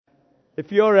If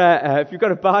you've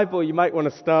got a Bible, you might want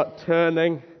to start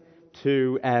turning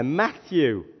to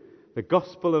Matthew, the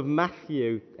Gospel of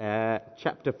Matthew,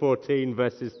 chapter 14,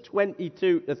 verses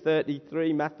 22 to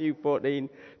 33. Matthew 14,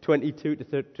 22 to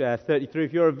 33.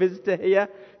 If you're a visitor here,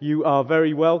 you are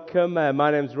very welcome.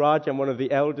 My name's Raj. I'm one of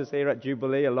the elders here at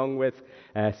Jubilee, along with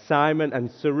Simon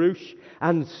and Sarush,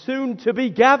 and soon to be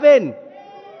Gavin.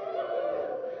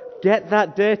 Get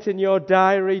that date in your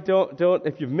diary. Don't.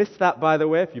 If you've missed that, by the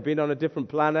way, if you've been on a different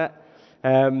planet,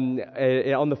 on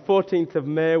the 14th of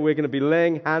May, we're going to be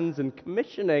laying hands and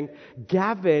commissioning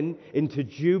Gavin into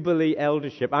Jubilee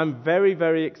eldership. I'm very,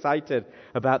 very excited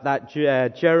about that.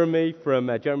 Jeremy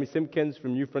Simpkins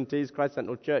from New Frontiers Christ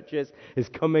Central Churches is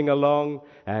coming along,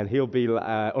 and he'll be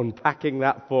unpacking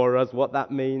that for us, what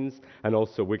that means, and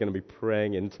also we're going to be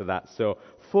praying into that. So,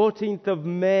 14th of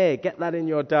May, get that in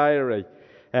your diary.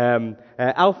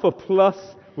 Alpha Plus,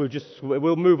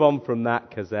 we'll move on from that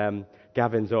because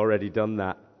Gavin's already done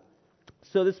that.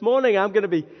 So this morning I'm going to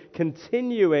be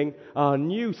continuing our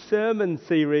new sermon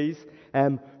series,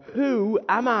 Who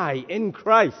Am I in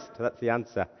Christ? That's the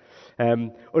answer.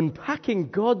 Unpacking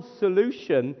God's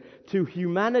solution to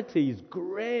humanity's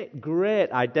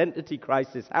great identity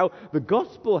crisis. How the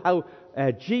gospel, how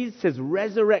Jesus'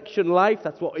 resurrection life,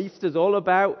 that's what Easter's all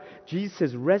about.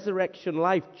 Jesus' resurrection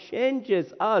life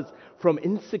changes us from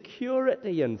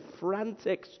insecurity and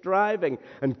frantic striving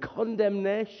and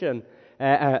condemnation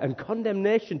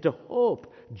to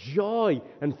hope, joy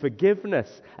and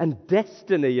forgiveness and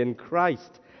destiny in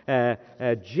Christ.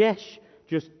 Jesh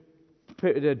just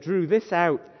drew this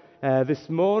out this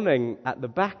morning at the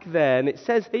back there, and it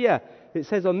says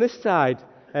on this side,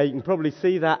 you can probably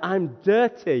see that, I'm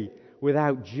dirty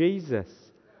without Jesus,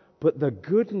 but the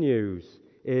good news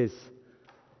is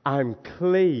I'm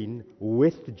clean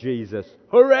with Jesus.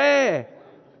 Hooray!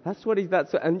 That's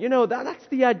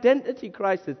the identity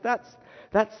crisis. That's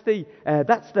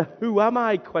the who am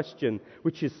I question,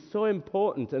 which is so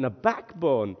important and a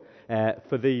backbone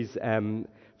for these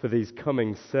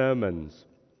coming sermons.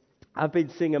 I've been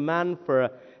seeing a man for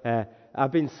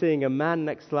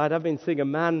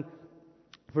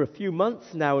a few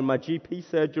months now in my GP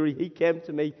surgery. He came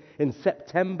to me in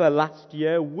September last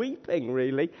year, weeping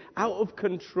really, out of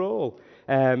control,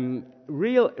 in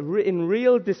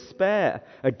real despair.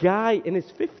 A guy in his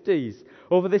 50s.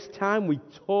 Over this time we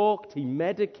talked, he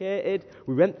medicated,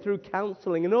 we went through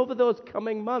counselling, and over those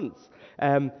coming months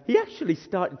he actually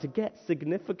started to get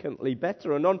significantly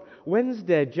better. And on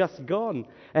Wednesday just gone,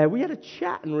 we had a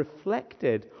chat and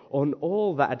reflected on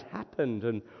all that had happened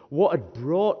and what had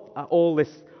brought all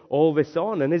this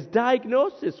on. And his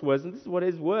diagnosis was, and this is what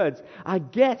his words, I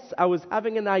guess I was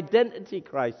having an identity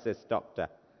crisis, doctor.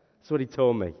 That's what he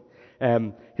told me.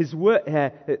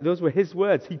 Those were his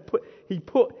words. He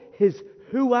put his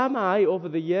who am I over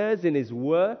the years in his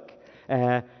work,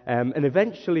 and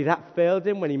eventually that failed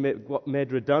him when he got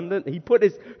made redundant. He put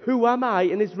his who am I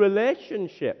in his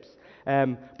relationships,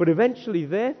 but eventually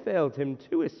they failed him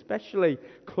too, especially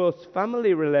close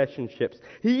family relationships.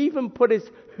 He even put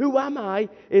his who am I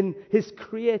in his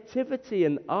creativity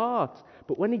and art,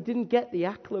 but when he didn't get the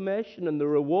acclamation and the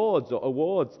rewards or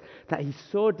awards that he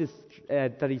so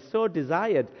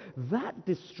desired, that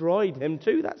destroyed him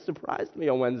too. That surprised me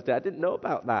on Wednesday. I didn't know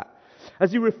about that.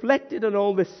 As he reflected on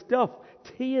all this stuff,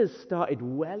 tears started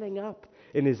welling up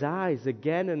in his eyes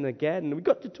again and again. And we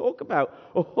got to talk about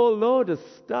a whole load of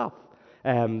stuff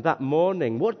that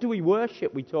morning. What do we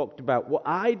worship? We talked about what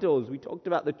idols. We talked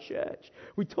about the church.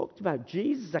 We talked about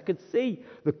Jesus. I could see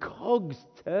the cogs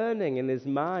turning in his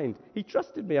mind. He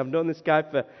trusted me. I've known this guy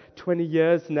for 20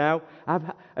 years now.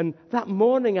 And that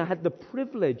morning I had the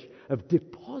privilege of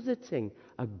depositing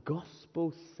a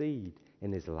gospel seed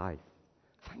in his life.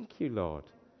 Thank you, Lord.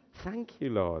 Thank you,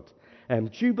 Lord.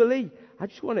 Jubilee, I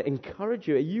just want to encourage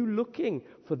you. Are you looking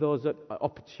for those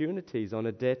opportunities on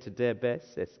a day-to-day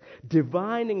basis?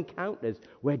 Divine encounters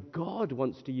where God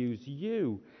wants to use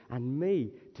you and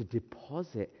me to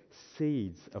deposit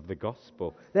seeds of the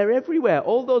gospel. They're everywhere.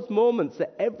 All those moments are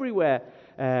everywhere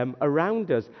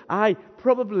around us. I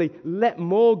probably let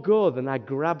more go than I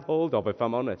grab hold of, if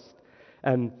I'm honest.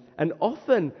 And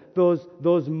often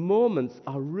those moments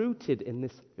are rooted in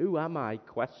this who am I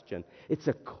question. It's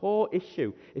a core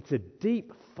issue. It's a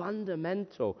deep,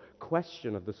 fundamental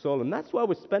question of the soul. And that's why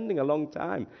we're spending a long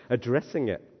time addressing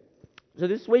it. So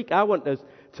this week I want us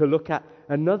to look at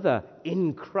another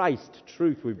in Christ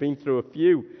truth. We've been through a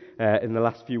few in the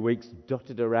last few weeks,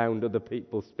 dotted around other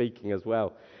people speaking as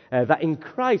well. That in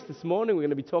Christ, this morning we're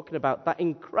going to be talking about that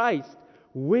in Christ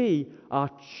we are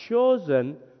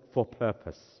chosen for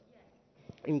purpose.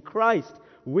 In Christ,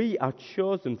 we are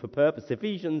chosen for purpose.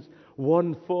 Ephesians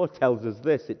 1:4 tells us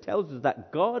this. It tells us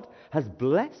that God has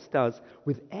blessed us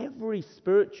with every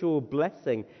spiritual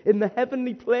blessing in the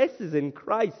heavenly places in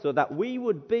Christ, so that we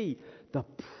would be the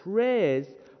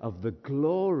praise of the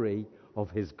glory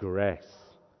of his grace.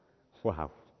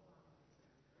 Wow.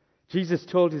 Jesus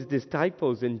told his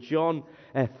disciples in John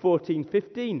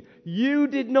 14:15, "You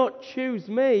did not choose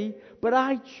me, but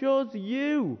I chose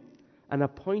you and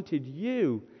appointed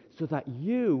you so that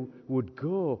you would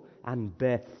go and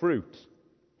bear fruit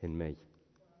in me."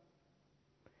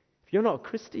 If you're not a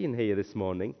Christian here this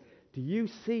morning, do you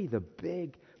see the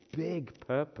big, big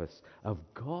purpose of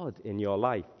God in your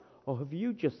life? Or have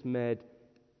you just made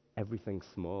everything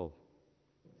small?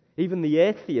 Even the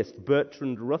atheist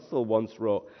Bertrand Russell once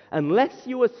wrote, "Unless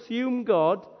you assume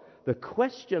God, the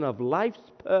question of life's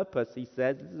purpose," he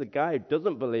says, this is a guy who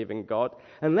doesn't believe in God,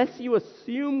 "unless you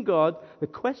assume God, the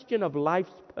question of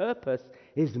life's purpose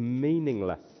is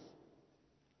meaningless."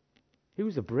 He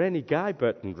was a brainy guy,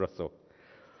 Bertrand Russell.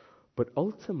 But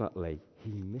ultimately,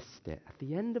 he missed it. At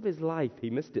the end of his life, he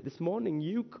missed it. This morning,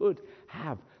 you could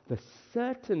have the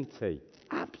certainty,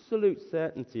 absolute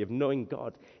certainty of knowing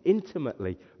God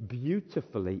intimately,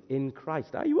 beautifully in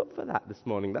Christ. Are you up for that this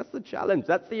morning? That's the challenge.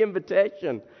 That's the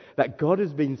invitation that God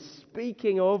has been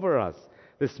speaking over us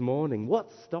this morning.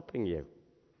 What's stopping you?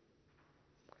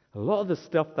 A lot of the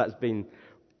stuff that's been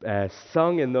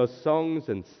sung in those songs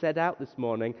and said out this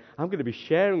morning, I'm going to be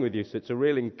sharing with you, so it's a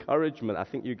real encouragement. I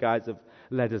think you guys have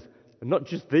led us, not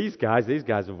just these guys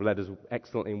have led us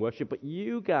excellently in worship, but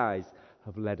you guys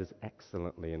have led us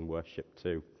excellently in worship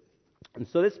too. And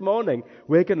so this morning,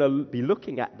 we're going to be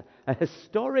looking at a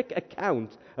historic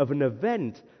account of an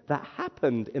event that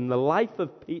happened in the life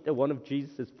of Peter, one of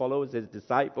Jesus' followers, his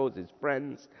disciples, his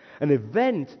friends, an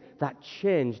event that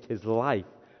changed his life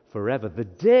forever. The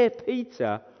day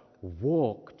Peter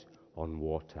walked on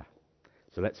water.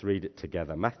 So let's read it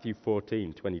together. Matthew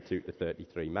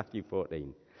 14:22-33. Matthew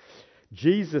 14.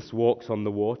 Jesus walks on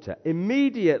the water.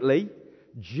 Immediately,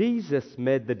 Jesus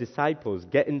made the disciples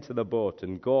get into the boat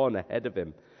and go on ahead of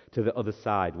him to the other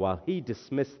side while he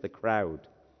dismissed the crowd.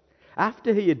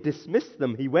 After he had dismissed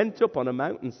them, he went up on a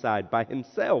mountainside by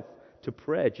himself to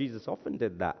pray. Jesus often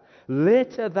did that.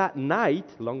 Later that night,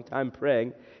 long time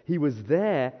praying, he was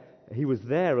there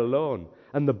alone.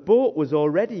 And the boat was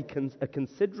already a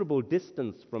considerable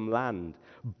distance from land,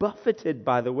 buffeted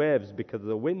by the waves because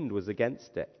the wind was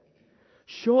against it.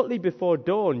 Shortly before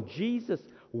dawn, Jesus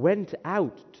went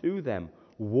out to them,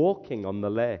 walking on the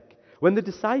lake. When the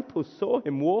disciples saw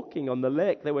him walking on the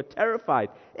lake, they were terrified.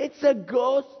 "It's a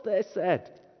ghost," they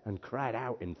said, and cried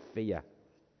out in fear.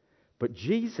 But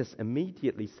Jesus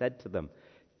immediately said to them,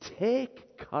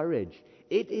 "Take courage.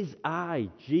 It is I,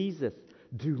 Jesus.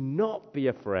 Do not be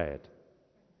afraid."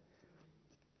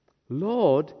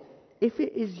 "Lord, if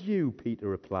it is you," Peter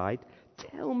replied,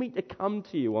 "tell me to come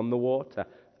to you on the water."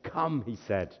 "Come,"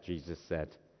 Jesus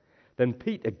said. Then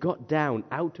Peter got down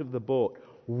out of the boat,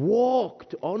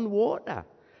 walked on water,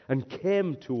 and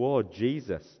came toward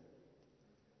Jesus.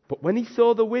 But when he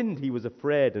saw the wind, he was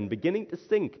afraid, and beginning to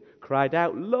sink, cried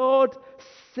out, "Lord,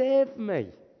 save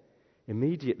me."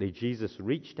 Immediately Jesus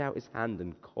reached out his hand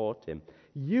and caught him.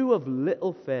 "You of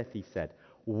little faith," he said,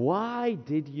 "why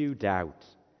did you doubt?"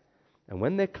 And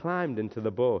when they climbed into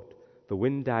the boat, the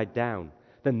wind died down.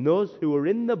 Then those who were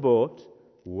in the boat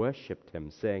worshipped him,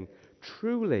 saying,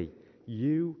 "Truly,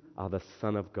 you are the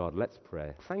Son of God." Let's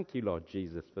pray. Thank you, Lord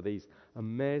Jesus, for these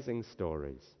amazing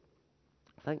stories.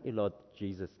 Thank you, Lord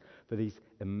Jesus, for these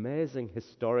amazing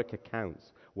historic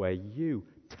accounts where you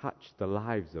touched the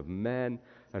lives of men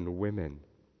and women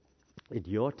in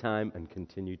your time and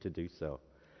continue to do so.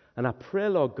 And I pray,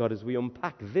 Lord God, as we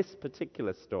unpack this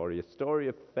particular story, a story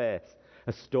of faith,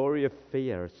 a story of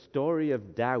fear, a story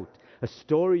of doubt, a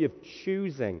story of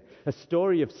choosing, a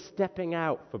story of stepping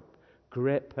out for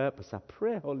great purpose, I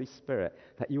pray, Holy Spirit,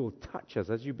 that you will touch us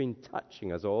as you've been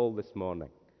touching us all this morning.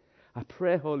 I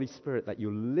pray, Holy Spirit, that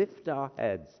you lift our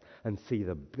heads and see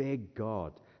the big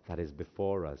God that is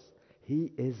before us.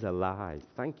 He is alive.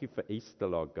 Thank you for Easter,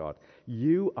 Lord God.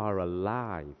 You are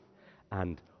alive,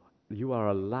 and you are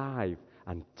alive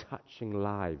and touching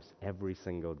lives every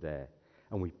single day.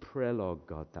 And we pray, Lord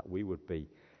God, that we would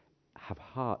have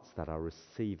hearts that are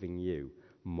receiving you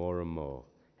more and more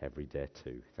every day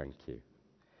too. Thank you.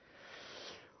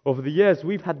 Over the years,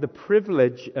 we've had the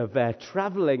privilege of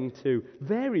traveling to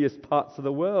various parts of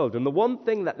the world. And the one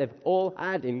thing that they've all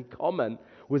had in common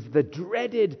was the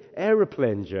dreaded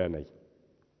aeroplane journey.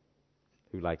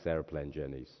 Who likes aeroplane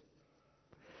journeys?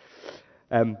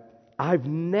 I've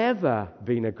never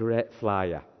been a great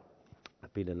flyer.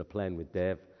 I've been in a plane with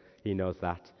Dave He knows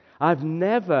that. I've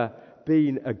never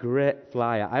been a great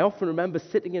flyer. I often remember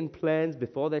sitting in planes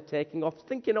before they're taking off,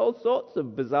 thinking all sorts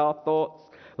of bizarre thoughts,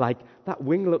 like, that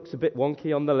wing looks a bit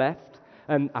wonky on the left,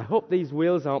 and I hope these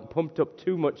wheels aren't pumped up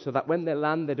too much so that when they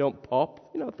land they don't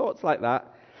pop. Thoughts like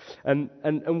that. And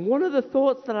one of the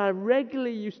thoughts that I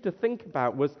regularly used to think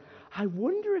about was, I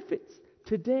wonder if it's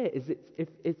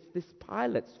this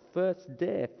pilot's first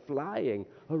day flying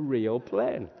a real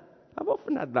plane. I've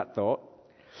often had that thought.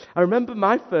 I remember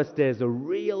my first day as a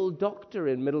real doctor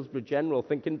in Middlesbrough General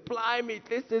thinking, blimey,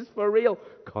 this is for real.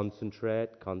 Concentrate,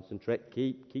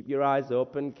 keep your eyes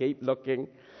open, keep looking.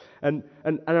 And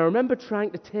I remember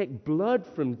trying to take blood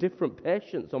from different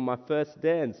patients on my first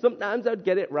day, and sometimes I'd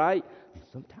get it right, and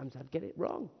sometimes I'd get it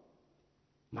wrong.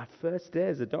 My first day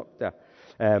as a doctor,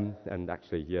 and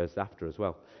actually years after as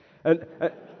well.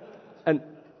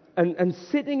 And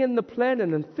sitting in the plane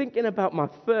and thinking about my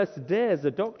first day as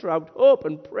a doctor, I would hope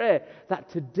and pray that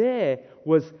today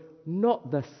was not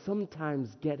the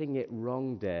sometimes getting it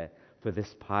wrong day for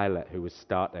this pilot who was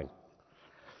starting.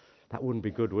 That wouldn't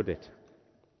be good, would it?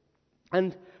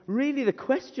 And really the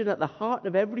question at the heart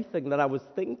of everything that I was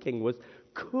thinking was,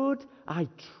 could I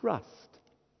trust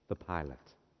the pilot?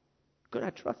 Could I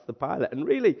trust the pilot? And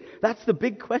really, that's the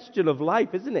big question of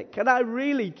life, isn't it? Can I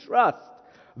really trust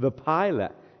the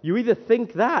pilot? You either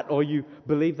think that or you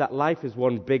believe that life is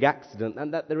one big accident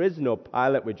and that there is no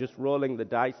pilot, we're just rolling the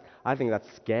dice. I think that's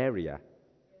scarier,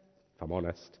 if I'm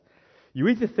honest. You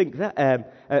either think that,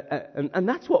 and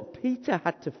that's what Peter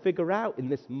had to figure out in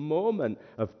this moment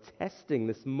of testing,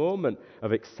 this moment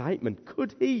of excitement.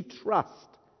 Could he trust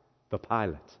the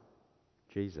pilot,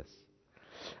 Jesus?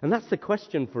 And that's the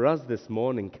question for us this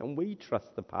morning. Can we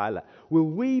trust the pilot? Will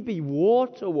we be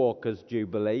water walkers,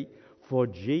 Jubilee, for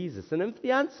Jesus? And if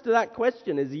the answer to that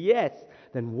question is yes,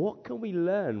 then what can we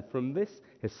learn from this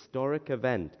historic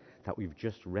event that we've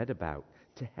just read about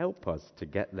to help us to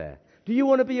get there? Do you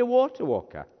want to be a water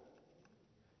walker?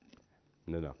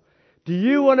 No. Do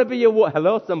you want to be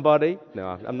Hello, somebody? No,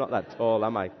 I'm not that tall,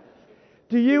 am I?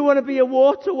 Do you want to be a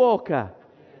water walker?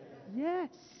 Yes.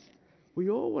 We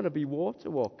all want to be water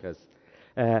walkers.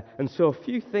 And so a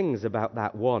few things about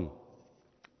that one.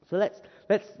 So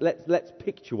let's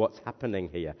picture what's happening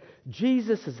here.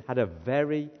 Jesus has had a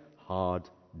very hard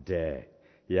day.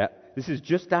 Yeah, this is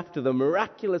just after the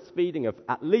miraculous feeding of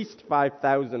at least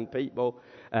 5,000 people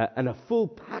and a full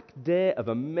packed day of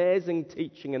amazing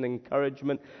teaching and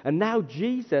encouragement. And now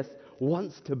Jesus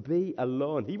wants to be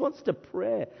alone. He wants to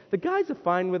pray. The guys are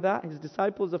fine with that. His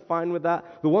disciples are fine with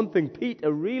that. The one thing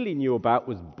Peter really knew about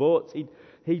was boats.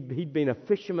 He'd been a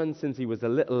fisherman since he was a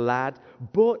little lad.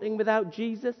 Boating without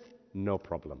Jesus, no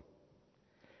problem.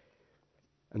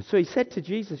 And so he said to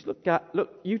Jesus,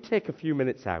 look, you take a few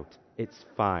minutes out. It's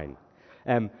fine.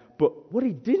 But what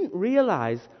he didn't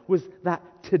realize was that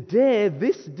today,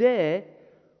 this day,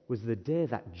 was the day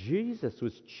that Jesus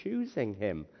was choosing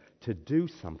him to do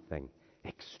something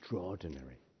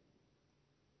extraordinary.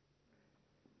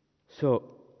 So,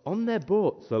 on their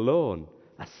boats alone,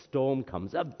 a storm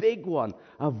comes, a big one,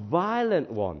 a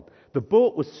violent one. The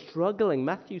boat was struggling,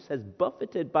 Matthew says,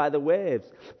 buffeted by the waves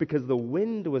because the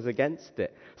wind was against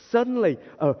it. Suddenly,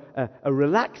 a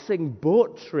relaxing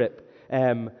boat trip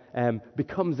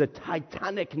becomes a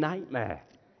titanic nightmare.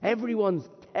 Everyone's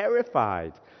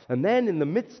terrified. And then in the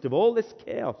midst of all this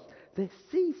chaos, they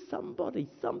see somebody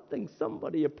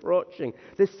approaching.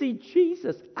 They see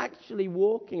Jesus actually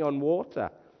walking on water.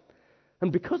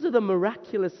 And because of the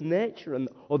miraculous nature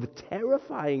or the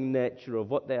terrifying nature of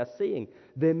what they are seeing,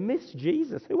 they miss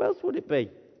Jesus. Who else would it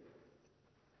be?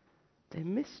 They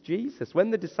miss Jesus. When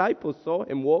the disciples saw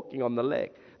him walking on the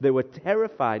lake, they were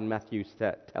terrified, Matthew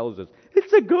tells us.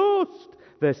 It's a ghost,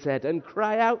 they said, and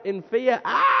cry out in fear.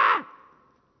 Ah!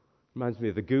 Reminds me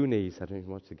of the Goonies. I don't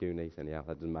even watch the Goonies anyhow.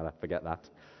 That doesn't matter. Forget that.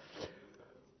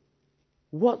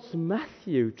 What's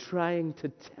Matthew trying to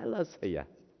tell us here?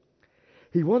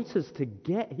 He wants us to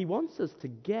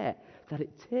get that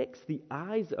it takes the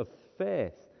eyes of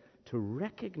faith to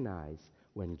recognize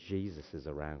when Jesus is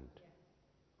around.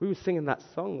 We were singing that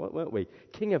song, weren't we?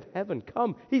 King of Heaven,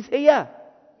 come. He's here.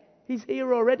 He's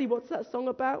here already. What's that song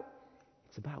about?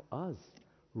 It's about us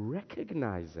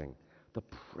recognizing the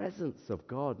presence of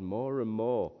God more and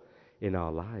more in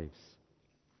our lives.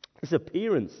 His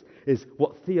appearance is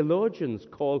what theologians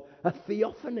call a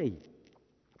theophany.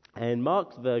 In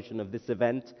Mark's version of this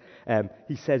event,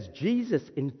 he says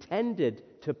Jesus intended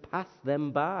to pass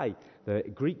them by. The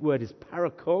Greek word is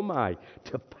parakomai,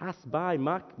 to pass by.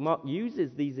 Mark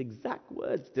uses these exact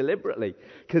words deliberately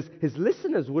because his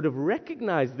listeners would have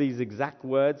recognized these exact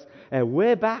words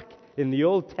way back in the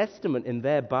Old Testament in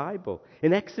their Bible.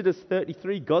 In Exodus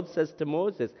 33, God says to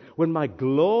Moses, when my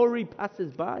glory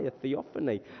passes by, a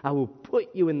theophany, I will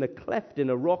put you in the cleft in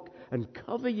a rock and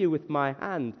cover you with my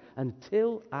hand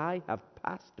until I have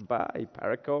passed by,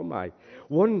 parakomai.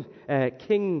 1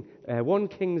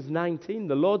 Kings 19,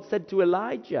 the Lord said to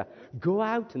Elijah, go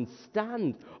out and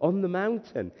stand on the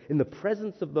mountain in the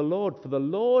presence of the Lord, for the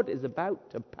Lord is about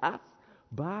to pass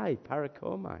by,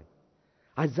 parakomai.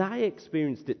 Isaiah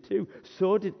experienced it too.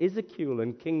 So did Ezekiel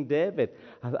and King David.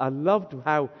 I loved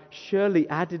how Shirley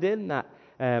added in that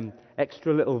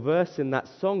extra little verse in that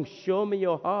song. Show me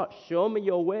your heart, show me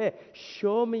your way,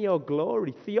 show me your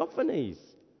glory. Theophanies.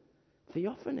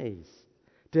 Theophanies.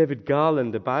 David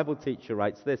Garland, a Bible teacher,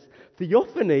 writes this: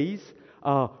 Theophanies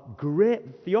are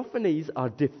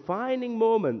defining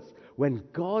moments when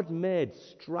God made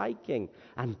striking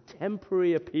and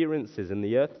temporary appearances in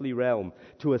the earthly realm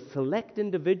to a select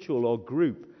individual or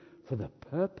group for the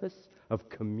purpose of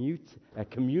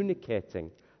communicating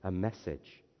a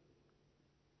message.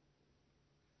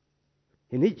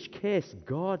 In each case,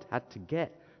 God had to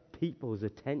get people's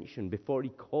attention before he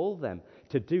called them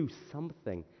to do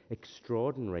something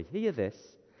extraordinary. Hear this.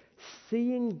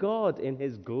 Seeing God in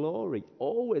his glory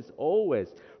always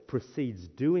precedes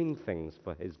doing things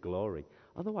for his glory.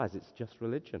 Otherwise, it's just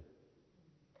religion.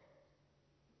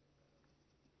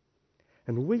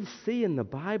 And we see in the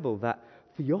Bible that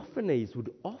theophanies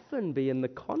would often be in the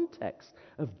context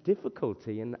of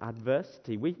difficulty and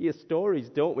adversity. We hear stories,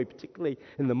 don't we, particularly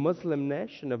in the Muslim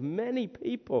nation, of many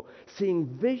people seeing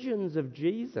visions of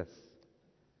Jesus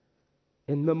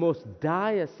in the most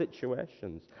dire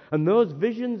situations. And those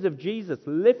visions of Jesus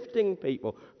lifting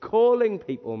people, calling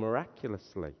people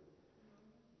miraculously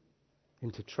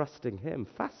into trusting him.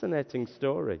 Fascinating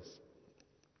stories.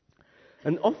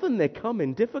 And often they come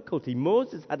in difficulty.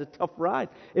 Moses had a tough ride.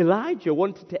 Elijah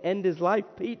wanted to end his life.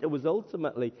 Peter was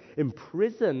ultimately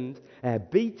imprisoned,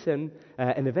 beaten,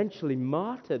 and eventually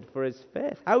martyred for his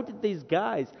faith. How did these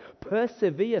guys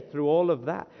persevere through all of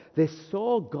that? They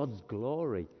saw God's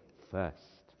glory first.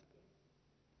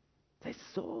 They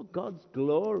saw God's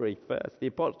glory first. The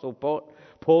Apostle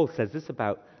Paul says this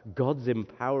about God's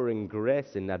empowering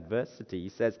grace in adversity. He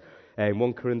says in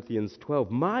 1 Corinthians 12,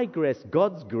 my grace,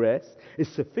 God's grace, is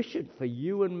sufficient for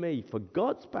you and me, for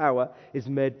God's power is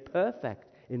made perfect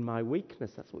in my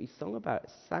weakness. That's what he sang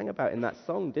about in that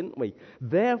song, didn't we?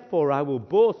 Therefore I will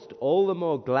boast all the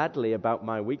more gladly about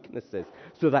my weaknesses,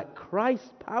 so that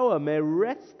Christ's power may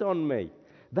rest on me.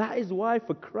 That is why,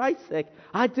 for Christ's sake,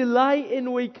 I delight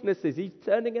in weaknesses. He's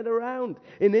turning it around.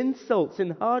 In insults,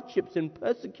 in hardships, in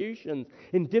persecutions,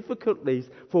 in difficulties.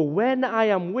 For when I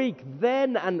am weak,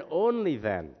 then and only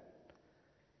then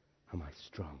am I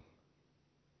strong.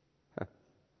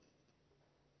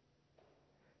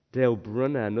 Dale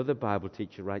Brunner, another Bible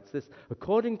teacher, writes this: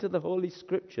 according to the Holy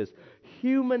Scriptures,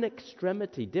 human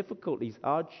extremity, difficulties,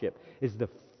 hardship is the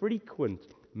frequent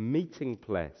meeting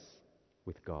place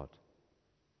with God.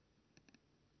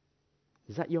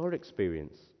 Is that your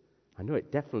experience? I know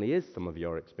it definitely is some of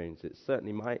your experience. It's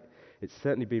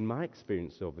certainly been my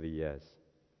experience over the years.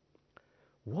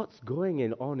 What's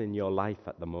going on in your life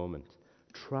at the moment?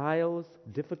 Trials,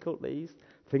 difficulties,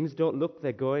 things don't look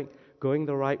they're going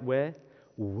the right way.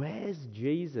 Where's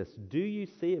Jesus? Do you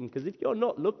see him? Because if you're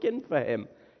not looking for him,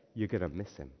 you're going to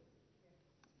miss him.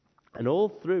 And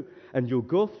you'll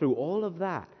go through all of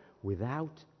that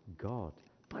without God.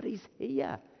 But he's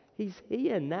here. He's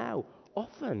here now.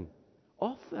 Often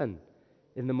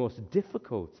in the most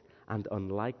difficult and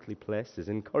unlikely places.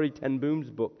 In Corrie ten Boom's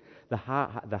book, The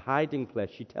Hiding Place,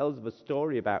 she tells of a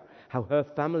story about how her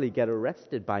family get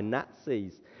arrested by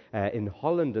Nazis in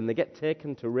Holland, and they get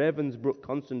taken to Ravensbrück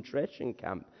concentration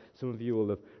camp. Some of you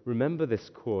will remember this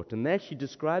quote. And there she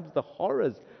describes the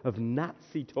horrors of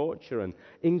Nazi torture and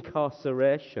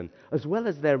incarceration, as well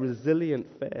as their resilient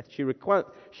faith.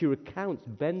 She recounts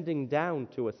bending down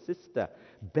to a sister,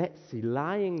 Betsy,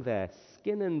 lying there,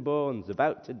 skin and bones,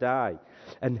 about to die,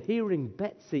 and hearing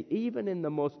Betsy, even in the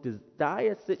most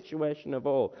dire situation of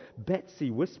all,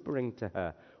 Betsy whispering to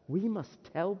her, we must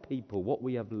tell people what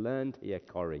we have learned here,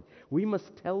 Corrie. We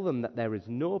must tell them that there is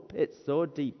no pit so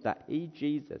deep that he,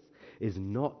 Jesus, is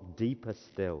not deeper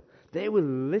still. They will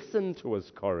listen to us,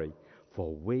 Corrie,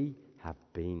 for we have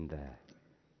been there.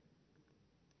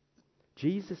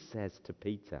 Jesus says to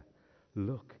Peter,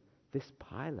 look, this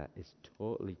pilot is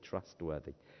totally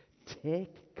trustworthy.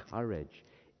 Take courage.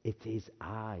 It is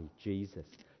I, Jesus.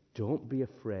 Don't be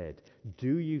afraid.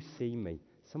 Do you see me?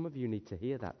 Some of you need to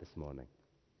hear that this morning.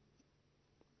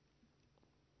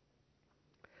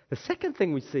 The second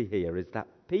thing we see here is that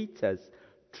Peter's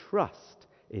trust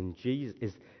in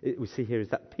Jesus we see here is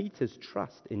that Peter's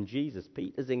trust in Jesus,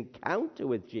 Peter's encounter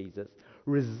with Jesus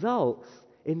results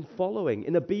in following,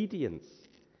 in obedience.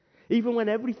 Even when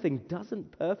everything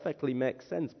doesn't perfectly make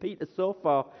sense. Peter so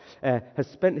far has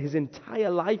spent his entire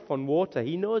life on water.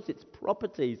 He knows its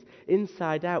properties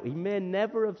inside out. He may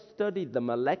never have studied the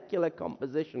molecular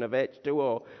composition of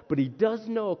H2O, but he does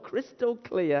know crystal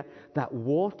clear that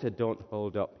water don't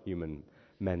hold up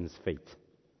men's feet.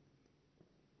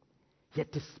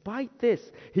 Yet despite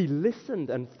this, he listened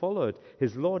and followed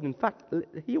his Lord. In fact,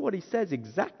 hear what he says,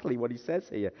 exactly what he says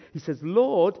here. He says,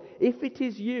 Lord, if it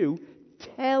is you,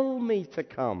 tell me to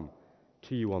come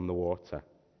to you on the water.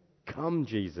 Come,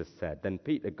 Jesus said. Then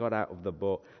Peter got out of the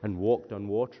boat and walked on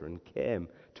water and came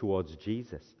towards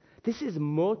Jesus. This is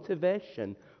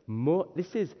motivation.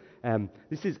 This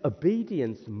is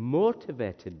obedience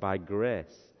motivated by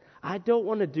grace. I don't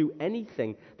want to do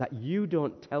anything that you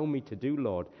don't tell me to do,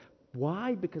 Lord.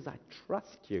 Why? Because I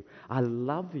trust you. I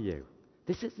love you.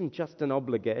 This isn't just an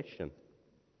obligation.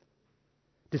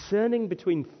 Discerning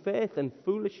between faith and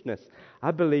foolishness,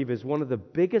 I believe, is one of the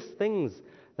biggest things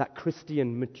that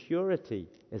Christian maturity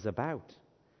is about.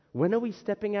 When are we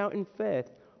stepping out in faith,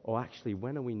 or actually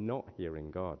when are we not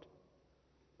hearing God?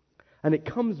 And it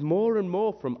comes more and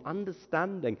more from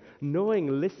understanding,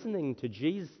 knowing, listening to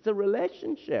Jesus. It's a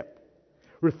relationship.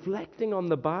 Reflecting on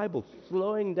the Bible,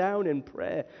 slowing down in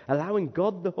prayer, allowing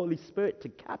God the Holy Spirit to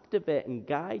captivate and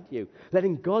guide you,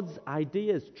 letting God's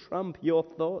ideas trump your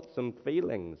thoughts and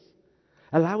feelings,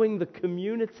 allowing the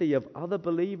community of other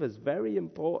believers, very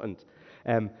important,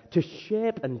 to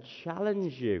shape and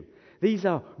challenge you. These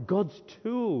are God's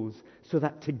tools so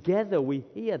that together we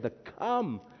hear the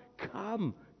come,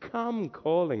 come, come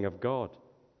calling of God.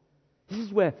 This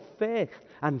is where faith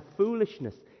and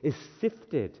foolishness is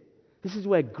sifted. This is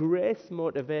where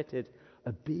grace-motivated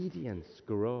obedience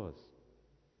grows.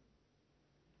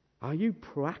 Are you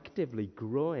proactively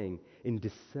growing in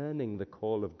discerning the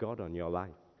call of God on your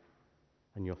life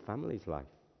and your family's life?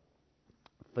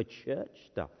 For church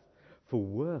stuff, for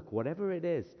work, whatever it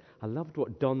is. I loved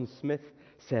what Don Smith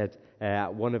said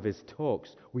at one of his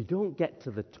talks. We don't get to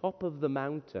the top of the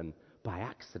mountain by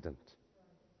accident.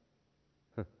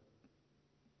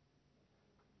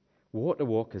 Water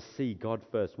walkers see God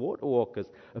first. Water walkers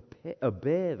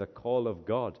obey the call of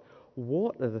God.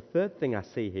 The third thing I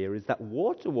see here is that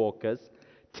water walkers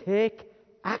take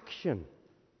action.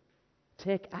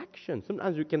 Take action.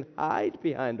 Sometimes we can hide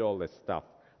behind all this stuff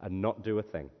and not do a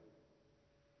thing.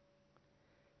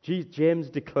 James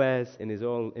declares in his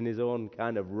own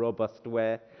kind of robust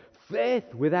way,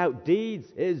 faith without deeds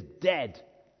is dead.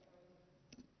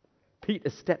 Peter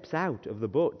steps out of the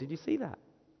boat. Did you see that?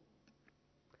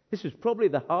 This was probably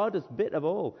the hardest bit of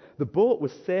all. The boat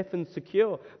was safe and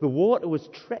secure. The water was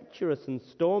treacherous and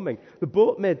storming. The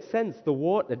boat made sense. The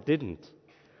water didn't.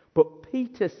 But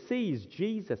Peter sees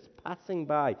Jesus passing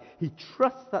by. He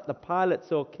trusts that the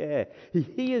pilot's okay. He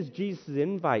hears Jesus'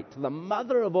 invite to the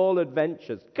mother of all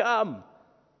adventures. Come!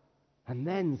 And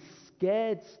then,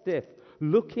 scared stiff,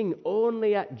 looking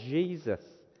only at Jesus,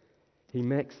 he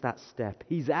makes that step.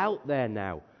 He's out there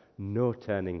now. No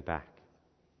turning back.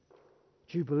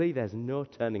 Do you believe there's no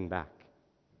turning back?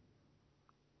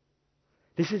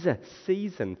 This is a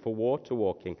season for water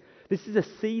walking. This is a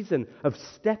season of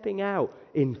stepping out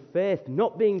in faith,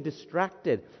 not being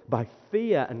distracted by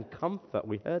fear and comfort.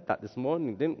 We heard that this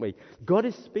morning, didn't we? God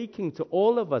is speaking to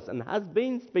all of us and has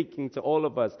been speaking to all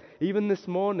of us, even this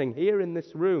morning here in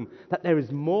this room, that there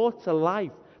is more to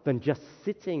life than just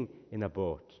sitting in a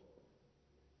boat.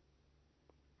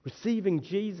 Receiving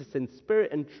Jesus in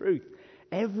spirit and truth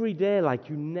every day like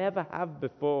you never have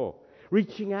before.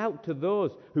 Reaching out to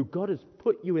those who God has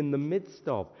put you in the midst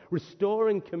of.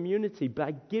 Restoring community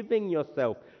by giving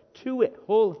yourself to it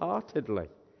wholeheartedly.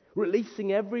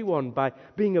 Releasing everyone by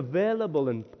being available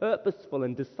and purposeful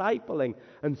and discipling.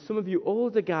 And some of you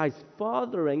older guys,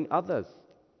 fathering others.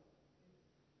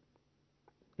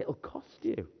 It'll cost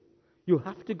you. You'll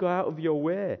have to go out of your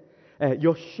way.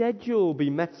 Your schedule will be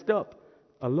messed up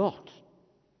a lot.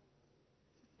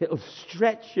 It'll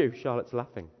stretch you. Charlotte's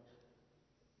laughing.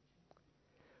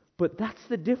 But that's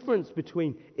the difference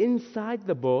between inside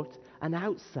the boat and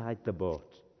outside the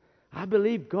boat. I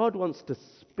believe God wants to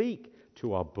speak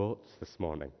to our boats this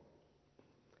morning.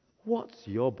 What's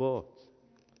your boat?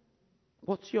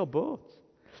 What's your boat?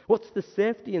 What's the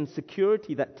safety and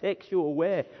security that takes you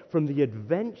away from the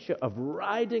adventure of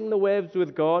riding the waves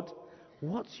with God?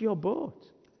 What's your boat?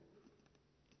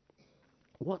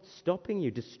 What's stopping you,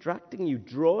 distracting you,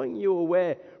 drawing you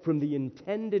away from the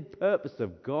intended purpose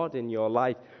of God in your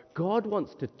life? God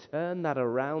wants to turn that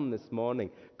around this morning.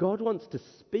 God wants to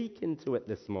speak into it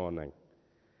this morning.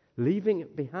 Leaving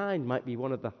it behind might be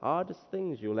one of the hardest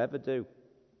things you'll ever do.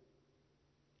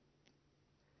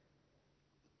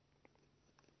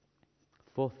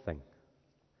 Fourth thing,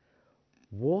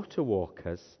 water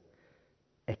walkers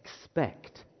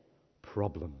expect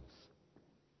problems.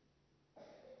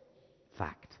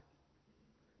 Fact.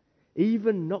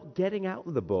 Even not getting out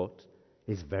of the boat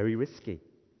is very risky,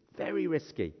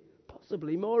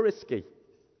 possibly more risky.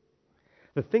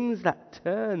 The things that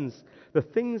turns this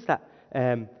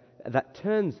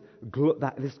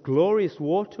glorious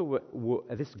water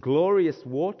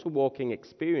walking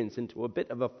experience into a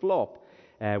bit of a flop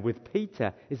with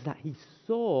Peter is that he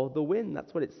saw the wind.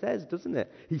 That's what it says, doesn't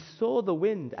it? He saw the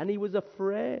wind and he was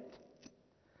afraid.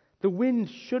 The wind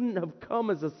shouldn't have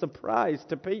come as a surprise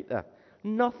to Peter.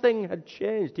 Nothing had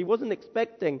changed. He wasn't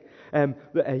expecting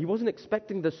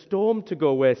the storm to go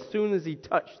away as soon as he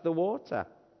touched the water.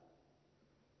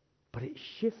 But it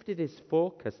shifted his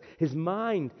focus. His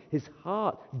mind, his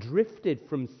heart drifted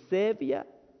from Savior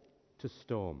to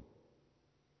storm.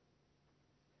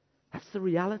 That's the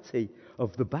reality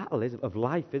of the battle of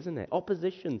life, isn't it?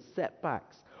 Opposition,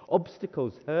 setbacks,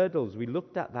 obstacles, hurdles. We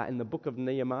looked at that in the book of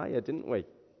Nehemiah, didn't we?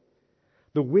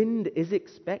 The wind is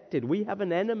expected. We have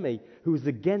an enemy who is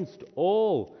against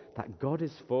all that God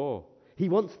is for. He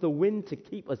wants the wind to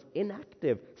keep us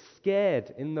inactive,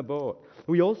 scared in the boat.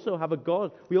 We also have a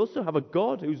God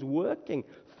who's working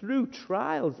through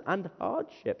trials and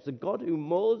hardships, a God who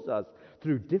molds us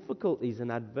through difficulties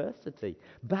and adversity.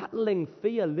 Battling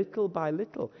fear little by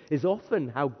little is often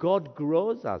how God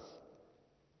grows us.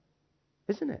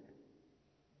 Isn't it?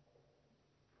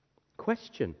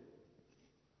 Question.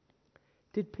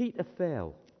 Did Peter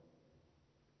fail?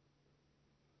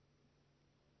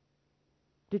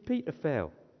 Did Peter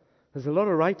fail? There's a lot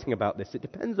of writing about this. It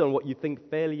depends on what you think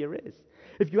failure is.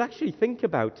 If you actually think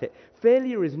about it,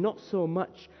 failure is not so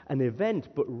much an event,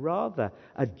 but rather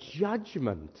a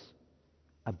judgment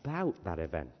about that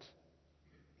event.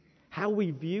 How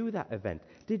we view that event.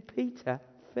 Did Peter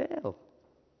fail?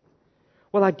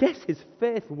 Well, I guess his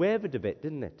faith wavered a bit,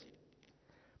 didn't it?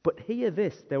 But hear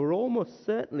this, there were almost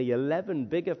certainly 11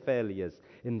 bigger failures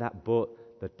in that boat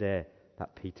that day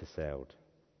that Peter sailed.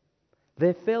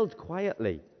 They failed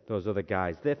quietly, those other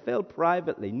guys. They failed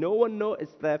privately. No one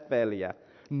noticed their failure.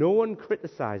 No one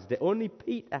criticized it. Only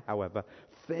Peter, however,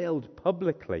 failed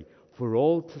publicly for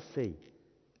all to see.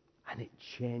 And it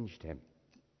changed him.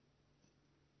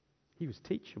 He was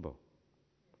teachable.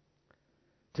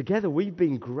 Together we've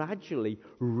been gradually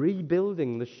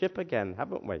rebuilding the ship again,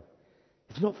 haven't we?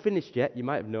 It's not finished yet, you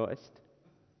might have noticed.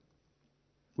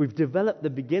 We've developed the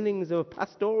beginnings of a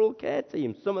pastoral care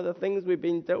team, some of the things we've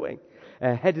been doing,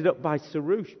 headed up by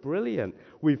Sarush, brilliant.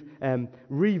 We've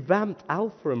revamped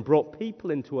Alpha and brought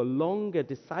people into a longer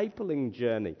discipling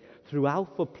journey through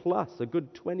Alpha Plus, a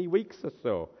good 20 weeks or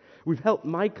so. We've helped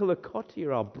Michael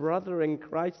Okotia, our brother in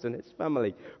Christ and his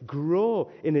family, grow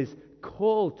in his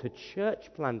call to church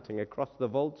planting across the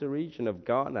Volta region of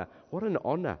Ghana. What an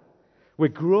honor. We're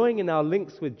growing in our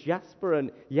links with Jasper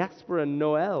and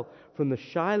Noel from the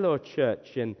Shiloh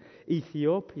Church in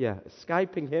Ethiopia.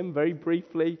 Skyping him very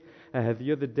briefly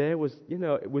the other day was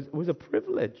a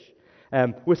privilege.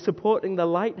 We're supporting the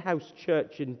Lighthouse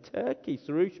Church in Turkey.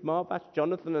 Sarush, Marvash,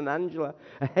 Jonathan and Angela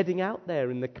are heading out there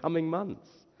in the coming months.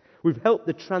 We've helped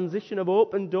the transition of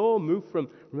Open Door move from,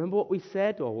 remember what we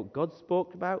said, or what God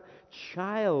spoke about,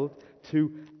 child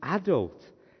to adult.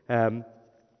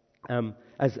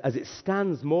 As it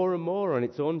stands more and more on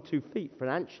its own 2 feet,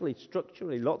 financially,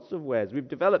 structurally, lots of ways. We've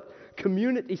developed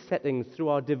community settings through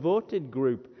our devoted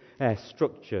group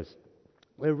structures.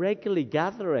 We're regularly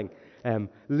gathering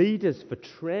leaders for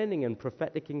training and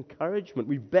prophetic encouragement.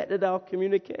 We've bettered our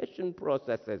communication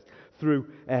processes through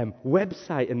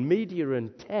website and media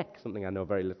and tech, something I know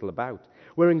very little about.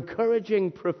 We're encouraging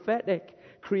prophetic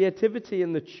creativity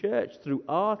in the church through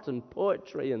art and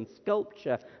poetry and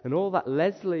sculpture and all that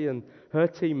Leslie and her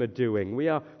team are doing. We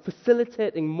are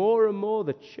facilitating more and more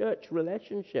the church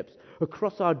relationships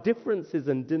across our differences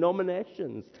and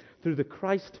denominations through the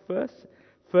Christ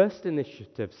First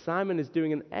initiative. Simon is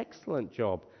doing an excellent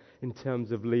job in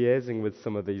terms of liaising with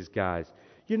some of these guys.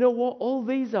 You know what? All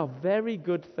these are very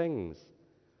good things,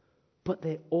 but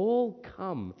they all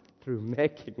come through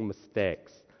making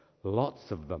mistakes,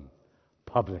 lots of them,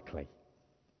 publicly.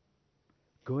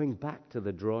 Going back to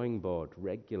the drawing board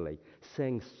regularly,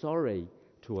 saying sorry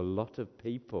to a lot of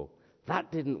people.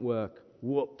 That didn't work.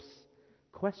 Whoops.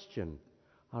 Question,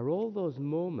 are all those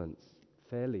moments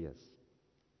failures.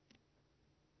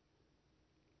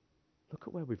 Look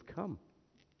at where we've come.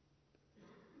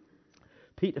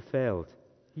 Peter failed.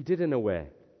 He did in a way.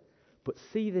 But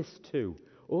see this too.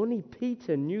 Only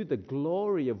Peter knew the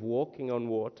glory of walking on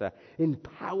water,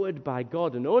 empowered by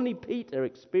God. And only Peter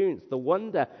experienced the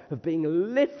wonder of being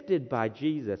lifted by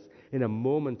Jesus in a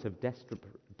moment of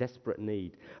desperate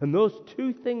need. And those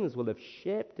two things will have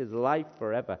shaped his life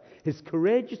forever. His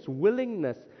courageous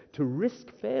willingness to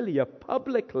risk failure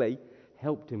publicly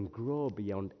helped him grow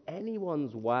beyond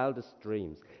anyone's wildest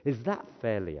dreams. Is that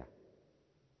failure?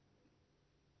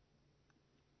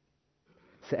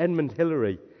 Sir Edmund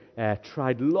Hillary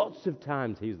tried lots of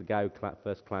times. He was the guy who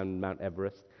first climbed Mount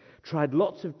Everest. Tried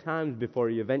lots of times before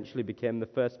he eventually became the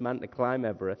first man to climb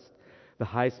Everest, the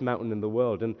highest mountain in the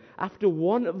world. And after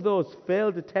one of those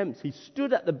failed attempts, he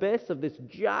stood at the base of this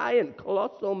giant,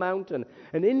 colossal mountain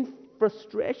and in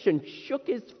frustration shook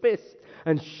his fist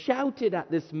and shouted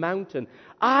at this mountain,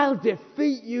 "I'll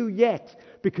defeat you yet,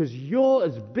 because you're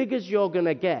as big as you're going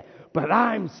to get, but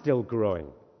I'm still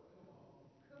growing."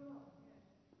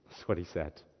 That's what he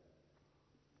said.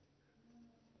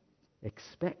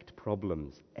 Expect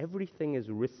problems. Everything is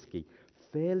risky.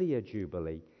 Failure,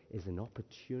 Jubilee, is an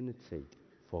opportunity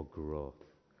for growth.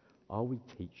 Are we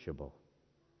teachable?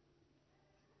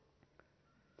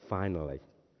 Finally,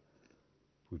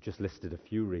 we've just listed a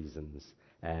few reasons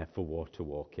for water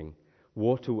walking.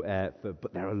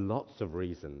 But there are lots of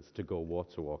reasons to go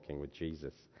water walking with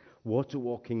Jesus. Water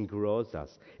walking grows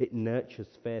us. It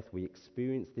nurtures faith. We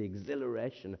experience the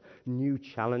exhilaration, new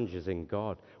challenges in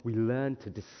God. We learn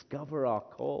to discover our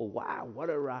call. Wow,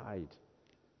 what a ride.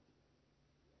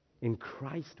 In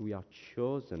Christ, we are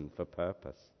chosen for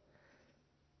purpose.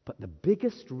 But the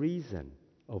biggest reason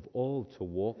of all to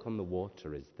walk on the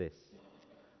water is this.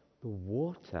 The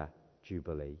water,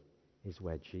 Jubilee, is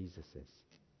where Jesus is.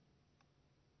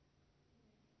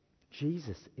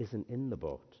 Jesus isn't in the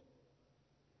boat.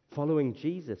 Following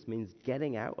Jesus means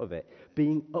getting out of it.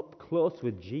 Being up close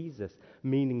with Jesus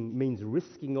means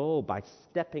risking all by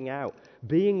stepping out.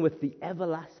 Being with the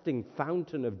everlasting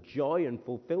fountain of joy and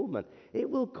fulfillment. It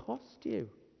will cost you.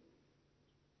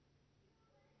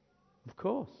 Of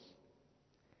course.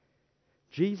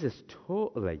 Jesus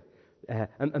totally.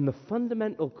 And the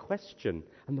fundamental question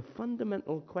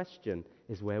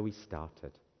is where we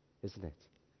started, isn't it?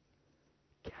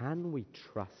 Can we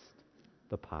trust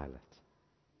the pilot?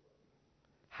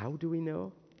 How do we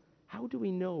know? How do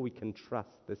we know we can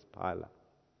trust this pilot?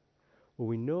 Well,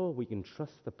 we know we can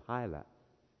trust the pilot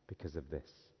because of this.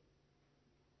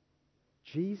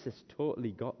 Jesus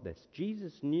totally got this.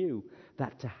 Jesus knew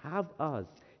that to have us,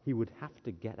 he would have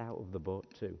to get out of the boat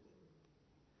too.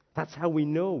 That's how we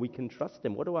know we can trust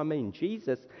him. What do I mean?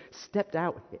 Jesus stepped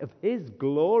out of his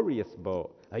glorious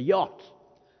boat, a yacht,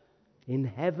 in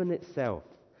heaven itself,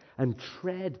 and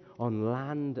tread on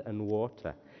land and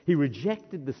water. He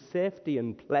rejected the safety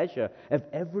and pleasure of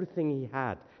everything he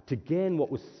had to gain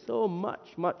what was so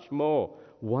much, much more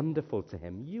wonderful to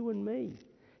him, you and me.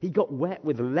 He got wet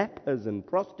with lepers and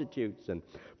prostitutes and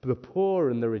the poor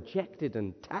and the rejected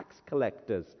and tax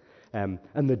collectors and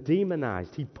the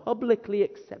demonized. He publicly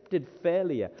accepted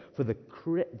failure for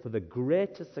the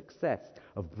greater success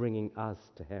of bringing us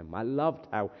to him. I loved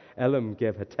how Ellen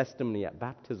gave her testimony at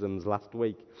baptisms last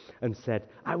week and said,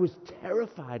 "I was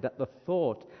terrified at the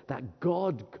thought that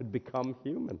God could become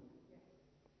human."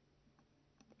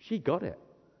 She got it.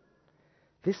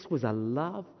 This was a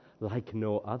love like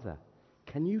no other.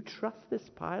 Can you trust this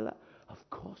pilot? Of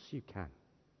course you can.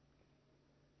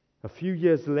 A few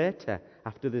years later,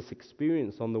 after this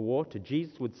experience on the water,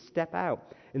 Jesus would step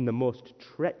out in the most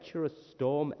treacherous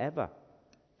storm ever,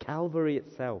 Calvary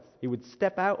itself. He would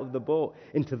step out of the boat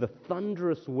into the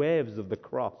thunderous waves of the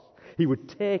cross. He would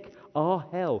take our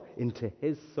hell into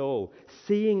his soul.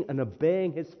 Seeing and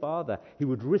obeying his Father, he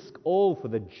would risk all for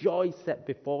the joy set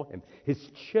before him. His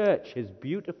church, his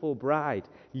beautiful bride,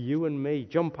 you and me.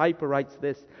 John Piper writes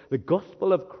this: "The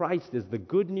gospel of Christ is the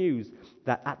good news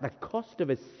that at the cost of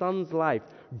his Son's life,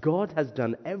 God has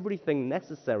done everything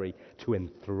necessary to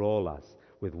enthrall us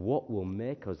with what will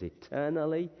make us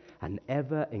eternally and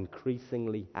ever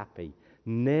increasingly happy,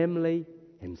 namely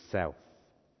himself."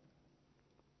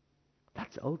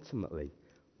 That's ultimately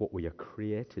what we are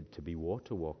created to be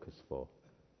water walkers for,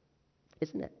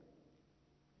 isn't it?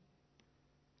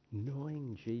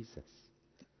 Knowing Jesus.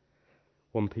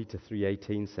 1 Peter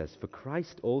 3:18 says, "For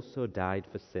Christ also died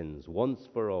for sins once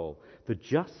for all, the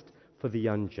just for the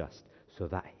unjust, so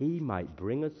that he might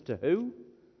bring us to who?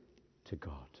 To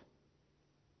God."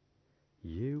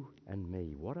 You and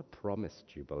me. What a promise,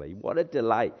 Jubilee. What a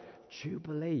delight.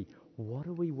 Jubilee, what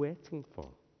are we waiting for?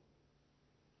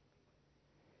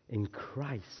 In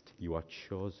Christ, you are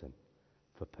chosen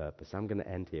for purpose. I'm going to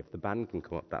end here. If the band can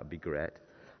come up, that would be great.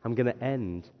 I'm going to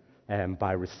end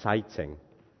by reciting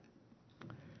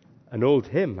an old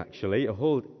hymn, actually,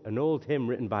 an old hymn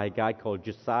written by a guy called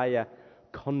Josiah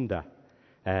Conda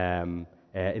in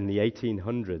the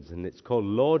 1800s, and it's called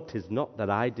Lord, 'Tis Not That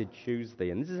I Did Choose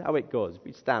Thee. And this is how it goes. If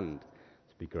we stand,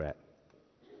 it'd be great.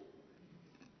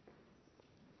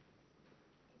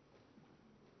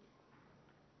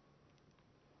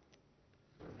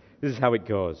 This is how it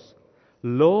goes.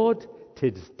 Lord,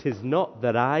 'tis not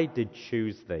that I did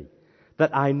choose thee,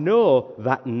 that I know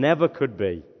that never could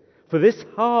be. For this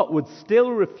heart would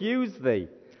still refuse thee,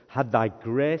 had thy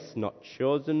grace not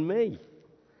chosen me.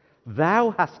 Thou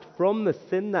hast from the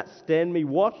sin that stained me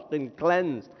washed and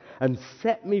cleansed, and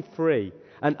set me free,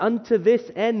 and unto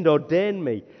this end ordained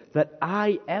me, that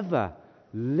I ever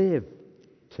live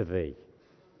to thee.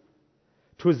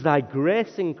 'Twas thy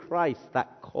grace in Christ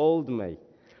that called me,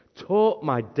 taught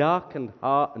my darkened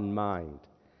heart and mind,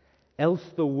 else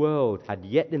the world had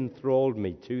yet enthralled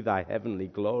me to thy heavenly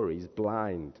glories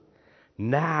blind.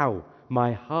 Now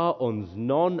my heart owns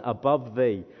none above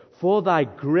thee, for thy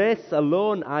grace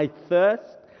alone I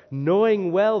thirst,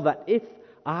 knowing well that if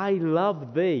I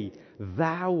love thee,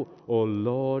 thou, O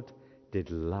Lord, did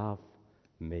love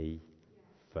me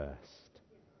first.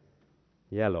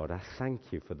 Yeah, Lord, I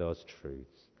thank you for those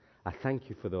truths. I thank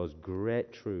you for those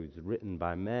great truths written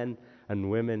by men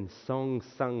and women, songs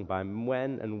sung by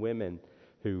men and women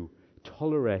who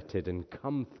tolerated and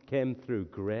came through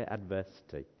great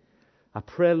adversity. I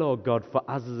pray, Lord God, for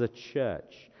us as a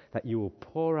church, that you will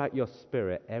pour out your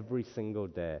Spirit every single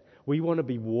day. We want to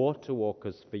be water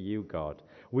walkers for you, God.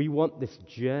 We want this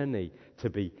journey to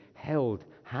be held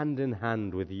hand in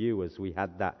hand with you, as we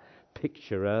had that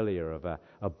picture earlier of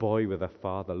a boy with a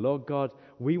father. Lord God,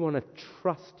 we want to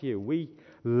trust you. We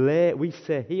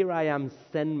say, here I am,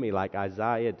 send me, like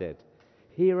Isaiah did.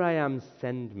 Here I am,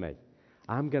 send me.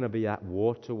 I'm going to be that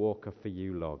water walker for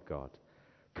you, Lord God.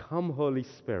 Come, Holy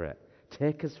Spirit,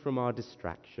 take us from our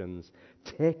distractions,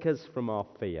 take us from our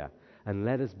fear, and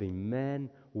let us be men,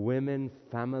 women,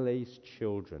 families,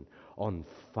 children on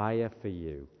fire for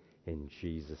you, in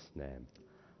Jesus' name.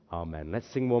 Amen. Let's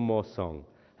sing one more song.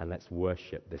 And let's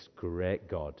worship this great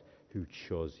God who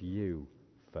chose you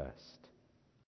first.